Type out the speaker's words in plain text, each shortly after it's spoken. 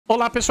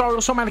Olá pessoal,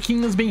 eu sou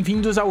Marquinhos,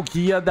 bem-vindos ao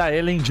Guia da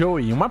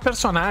𝗂𝐿𝑒𝐿, uma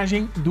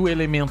personagem do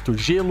elemento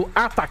gelo,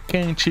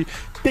 atacante,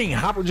 tem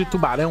rabo de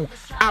tubarão,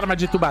 arma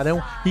de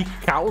tubarão e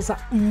causa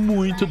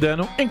muito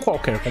dano em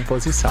qualquer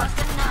composição.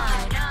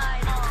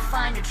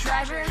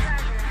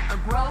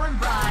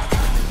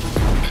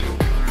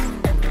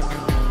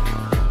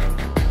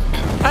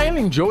 A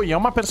𝗂𝐿𝑒𝐿 é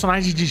uma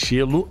personagem de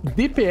gelo,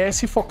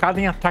 DPS focada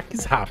em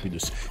ataques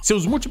rápidos.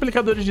 Seus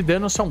multiplicadores de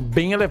dano são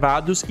bem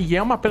elevados e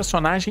é uma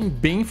personagem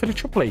bem free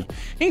to play.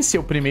 Em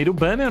seu primeiro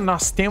banner,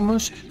 nós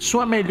temos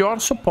sua melhor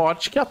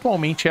suporte, que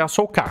atualmente é a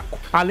𝗂𝐾𝐽𝐻.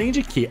 Além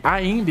de que a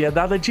𝗀𝐵𝒃𝒊𝒆 é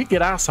dada de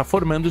graça,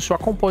 formando sua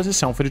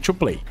composição free to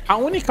play. A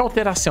única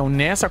alteração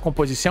nessa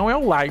composição é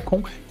o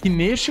𝐿𝐼kon, que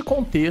neste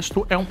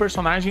contexto é um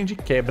personagem de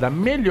quebra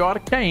melhor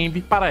que a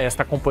𝗀𝐵𝒃𝒊𝒆 para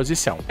esta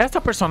composição.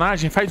 Esta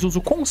personagem faz uso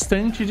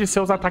constante de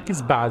seus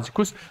ataques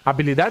básicos,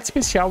 habilidade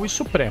especial e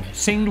supremo,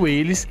 sendo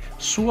eles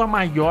sua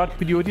maior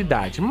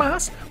prioridade.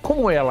 Mas,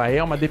 como ela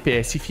é uma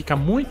DPS e fica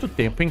muito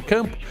tempo em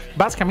campo,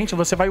 basicamente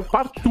você vai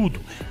upar tudo.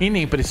 E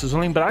nem preciso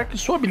lembrar que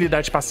sua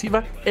habilidade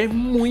passiva é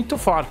muito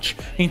forte,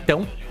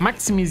 então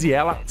maximize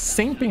ela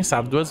sem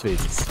pensar duas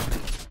vezes.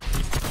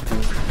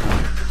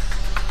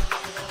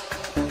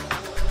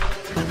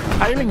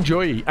 A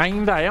𝗂𝐿𝒼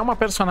 ainda é uma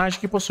personagem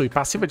que possui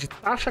passiva de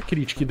taxa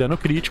crítica e dano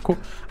crítico,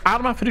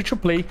 arma free to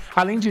play,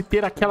 além de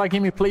ter aquela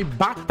gameplay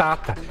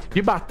batata,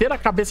 de bater a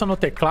cabeça no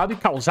teclado e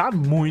causar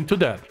muito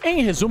dano.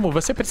 Em resumo,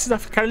 você precisa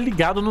ficar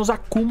ligado nos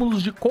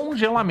acúmulos de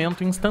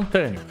congelamento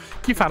instantâneo,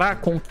 que fará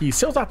com que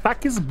seus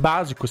ataques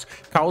básicos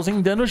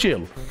causem dano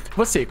gelo.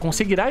 Você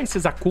conseguirá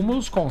esses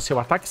acúmulos com seu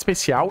ataque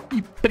especial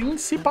e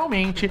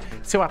principalmente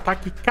seu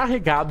ataque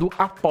carregado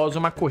após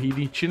uma corrida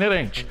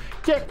itinerante,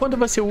 que é quando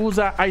você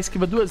usa a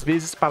esquiva duas vezes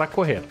para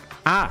correr.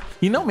 Ah,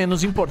 e não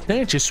menos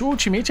importante, sua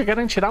ultimate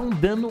garantirá um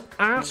dano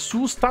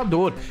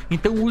assustador,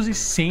 então use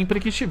sempre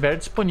que estiver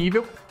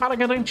disponível para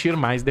garantir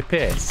mais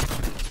DPS.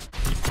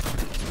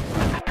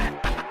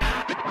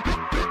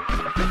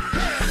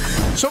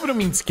 Sobre o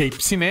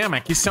Minscape Cinema,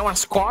 que são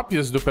as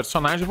cópias do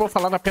personagem, eu vou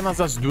falar apenas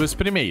das duas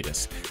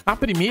primeiras. A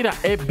primeira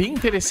é bem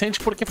interessante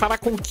porque fará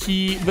com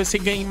que você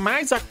ganhe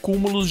mais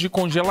acúmulos de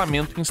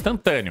congelamento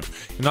instantâneo.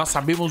 E nós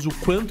sabemos o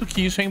quanto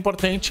que isso é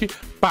importante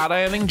para a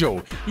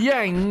𝗂𝐿𝒼. E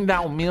ainda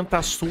aumenta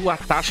a sua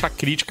taxa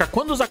crítica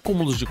quando os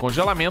acúmulos de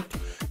congelamento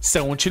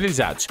são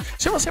utilizados.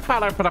 Se você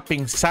parar para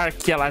pensar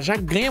que ela já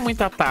ganha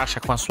muita taxa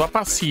com a sua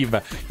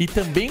passiva e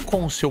também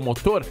com o seu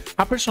motor,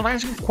 a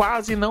personagem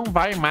quase não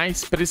vai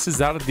mais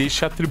precisar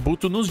deste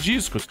atributo nos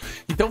discos.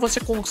 Então você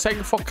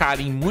consegue focar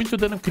em muito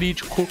dano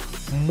crítico,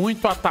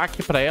 muito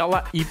ataque para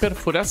ela e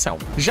perfuração.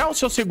 Já o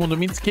seu segundo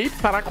Minscape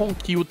fará com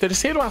que o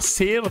terceiro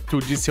acerto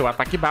de seu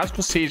ataque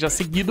básico seja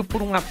seguido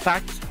por um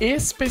ataque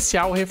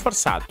especial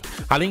reforçado.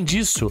 Além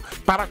disso,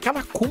 para cada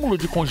acúmulo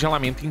de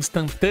congelamento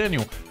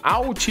instantâneo,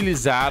 ao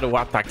utilizar o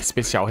ataque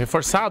especial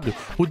reforçado,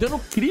 o dano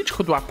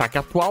crítico do ataque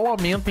atual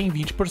aumenta em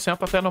 20%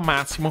 até no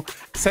máximo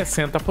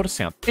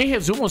 60%. Em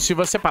resumo, se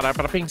você parar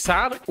para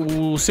pensar,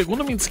 o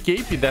segundo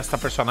Minscape desta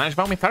personagem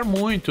vai aumentar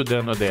muito o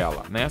dano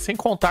dela, né? Sem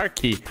contar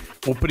que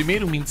o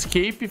primeiro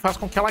Minscape faz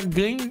com que ela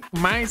ganhe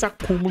mais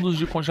acúmulos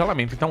de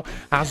congelamento. Então,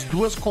 as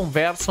duas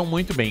conversam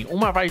muito bem.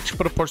 Uma vai te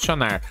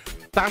proporcionar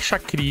taxa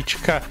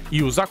crítica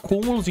e os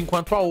acúmulos,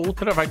 enquanto a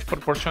outra vai te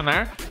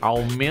proporcionar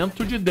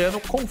aumento de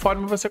dano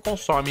conforme você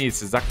consome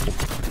esses acúmulos.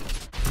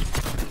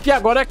 E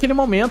agora é aquele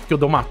momento que eu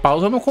dou uma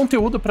pausa no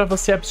conteúdo para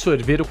você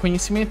absorver o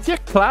conhecimento e, é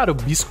claro,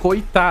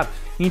 biscoitar.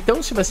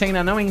 Então, se você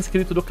ainda não é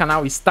inscrito do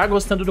canal e está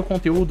gostando do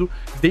conteúdo,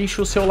 deixe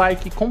o seu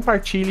like,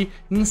 compartilhe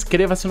e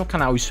inscreva-se no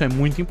canal. Isso é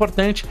muito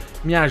importante,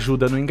 me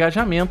ajuda no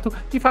engajamento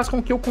e faz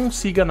com que eu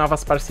consiga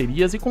novas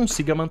parcerias e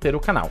consiga manter o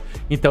canal.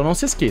 Então não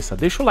se esqueça,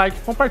 deixa o like,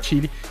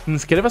 compartilhe,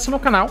 inscreva-se no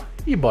canal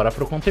e bora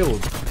pro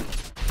conteúdo.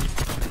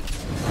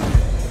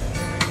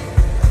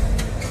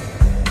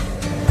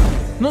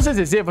 No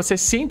𝗔𝒐, você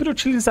sempre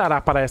utilizará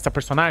para esta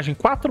personagem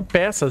 4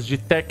 peças de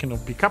Tecno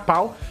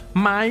Pica-Pau,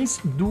 mais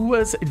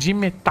 2 de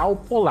metal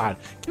polar,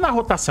 que na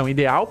rotação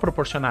ideal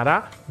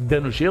proporcionará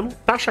dano gelo,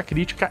 taxa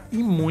crítica e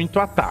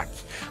muito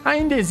ataque.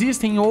 Ainda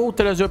existem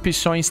outras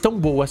opções tão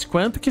boas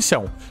quanto, que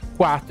são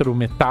 4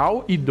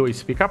 metal e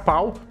 2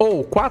 pica-pau,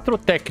 ou 4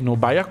 Tecno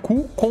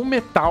Baiacu com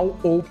metal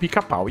ou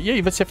pica-pau. E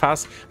aí você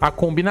faz a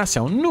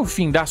combinação. No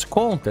fim das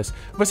contas,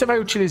 você vai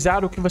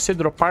utilizar o que você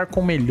dropar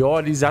com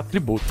melhores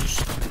atributos.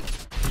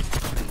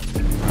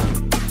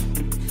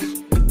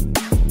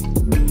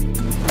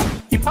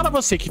 Para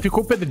você que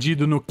ficou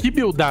perdido no que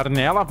buildar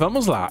nela,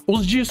 vamos lá.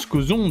 Os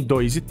discos 1,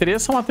 2 e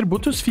 3 são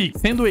atributos fixos,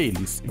 sendo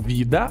eles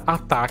vida,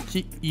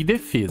 ataque e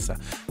defesa.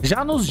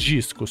 Já nos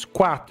discos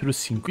 4,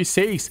 5 e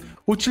 6,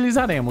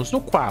 utilizaremos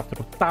no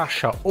 4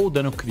 taxa ou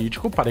dano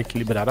crítico para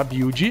equilibrar a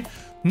build,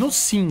 no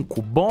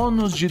 5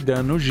 bônus de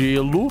dano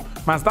gelo,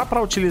 mas dá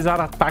para utilizar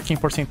ataque em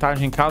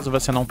porcentagem caso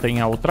você não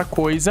tenha outra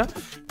coisa,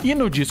 e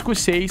no disco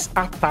 6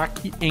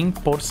 ataque em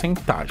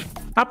porcentagem.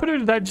 A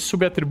prioridade de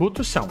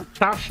subatributos são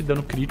taxa e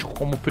dano crítico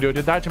como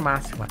prioridade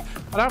máxima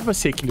para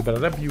você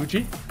equilibrar a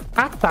build,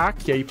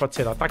 ataque, aí pode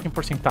ser ataque em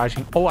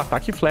porcentagem ou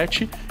ataque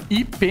flat,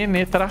 e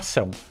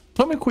penetração.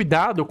 Tome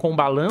cuidado com o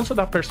balanço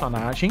da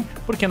personagem,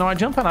 porque não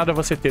adianta nada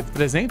você ter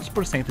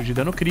 300% de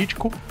dano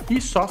crítico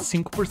e só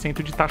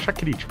 5% de taxa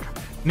crítica.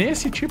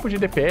 Nesse tipo de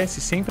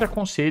DPS, sempre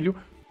aconselho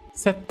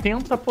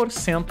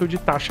 70% de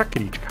taxa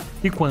crítica.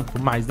 E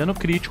quanto mais dano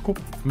crítico,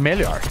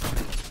 melhor.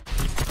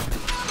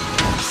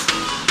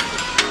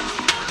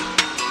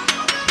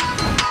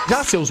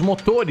 Já seus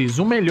motores,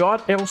 o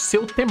melhor é o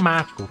seu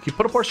temático, que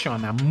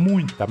proporciona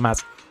muita,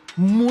 mas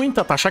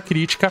muita taxa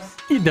crítica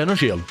e dano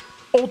gelo.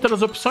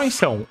 Outras opções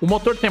são o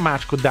motor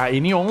temático da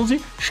N11,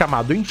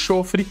 chamado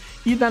Enxofre,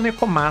 e da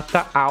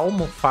Necomata, a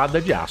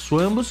Almofada de Aço.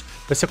 Ambos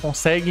você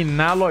consegue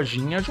na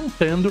lojinha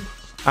juntando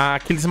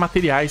aqueles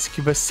materiais que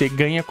você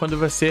ganha quando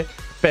você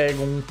pega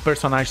um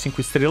personagem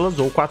 5 estrelas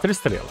ou 4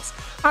 estrelas.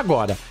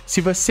 Agora, se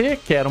você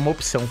quer uma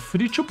opção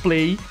free to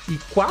play e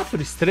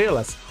 4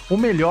 estrelas, o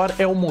melhor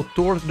é o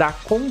motor da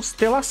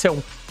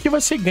Constelação, que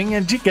você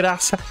ganha de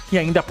graça e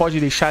ainda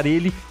pode deixar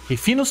ele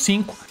Refino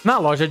 5 na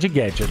loja de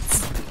gadgets.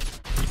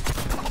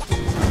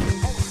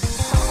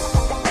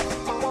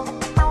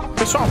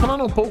 Pessoal,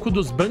 falando um pouco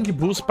dos Bang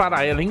Boos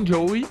para ela em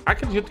Joey,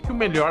 acredito que o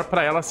melhor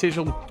para ela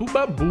seja o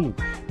𝗏𝒏𝒄𝒊𝒆.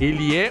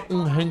 Ele é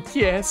um rank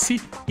S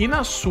e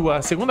na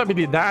sua segunda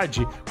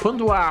habilidade,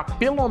 quando há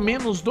pelo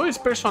menos 2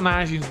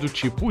 personagens do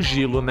tipo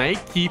Gelo na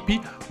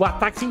equipe, o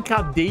ataque em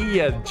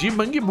cadeia de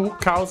Bang Boo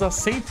causa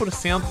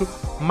 100%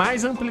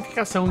 mais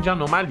amplificação de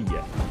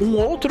anomalia. Um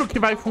outro que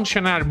vai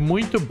funcionar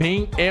muito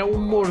bem é o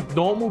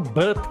Mordomo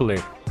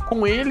Butler.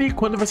 Com ele,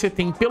 quando você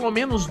tem pelo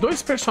menos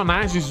 2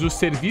 personagens dos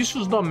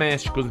serviços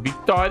domésticos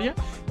Victoria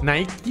na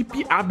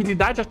equipe, a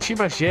habilidade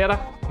ativa gera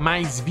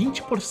mais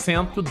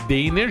 20%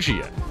 de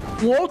energia.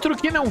 Um outro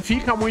que não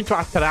fica muito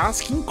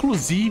atrás, que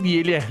inclusive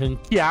ele é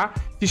rank A,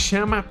 se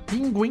chama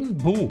Pinguim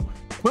Boo.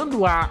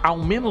 Quando há ao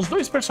menos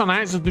 2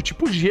 personagens do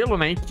tipo Gelo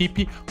na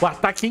equipe, o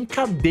ataque em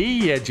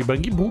cadeia de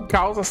Bang Boo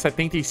causa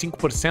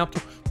 75%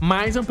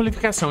 mais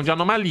amplificação de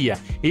anomalia.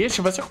 Este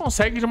você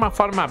consegue de uma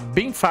forma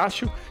bem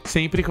fácil,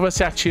 sempre que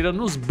você atira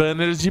nos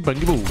banners de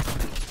Bang Boo.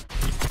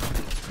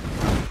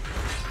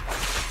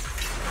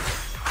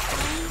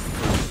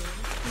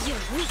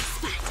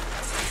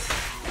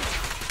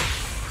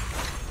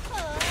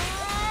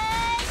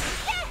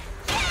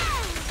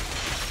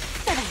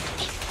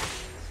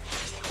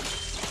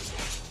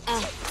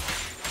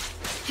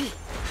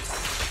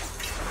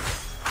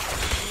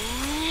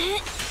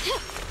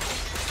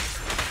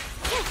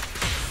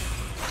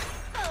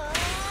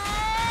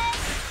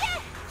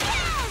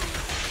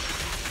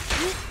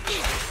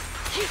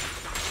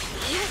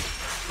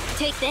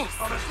 Take this.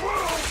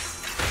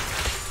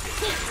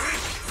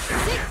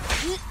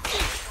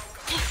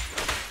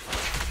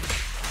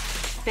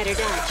 Better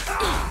dodge.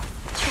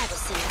 Travel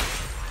soon.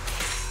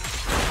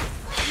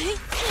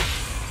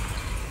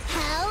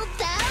 How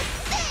about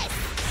this?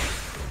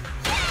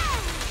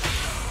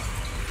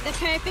 The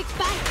perfect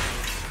bite.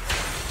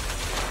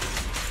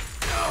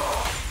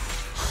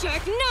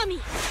 Shark Nami.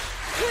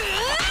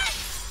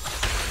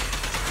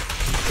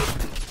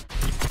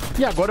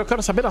 E agora eu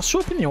quero saber a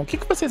sua opinião. O que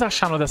vocês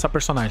acharam dessa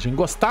personagem?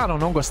 Gostaram,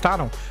 não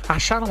gostaram?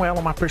 Acharam ela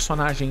uma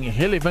personagem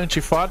relevante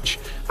e forte?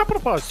 A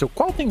propósito,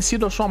 qual tem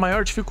sido a sua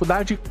maior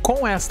dificuldade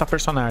com esta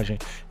personagem?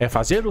 É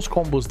fazer os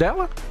combos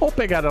dela ou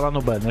pegar ela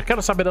no banner?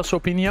 Quero saber a sua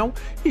opinião.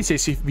 E se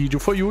esse vídeo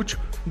foi útil,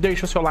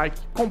 deixe o seu like,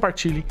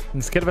 compartilhe,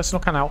 inscreva-se no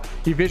canal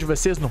e vejo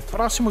vocês no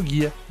próximo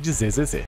guia de 𝗂𝒏𝒄𝒊𝒆.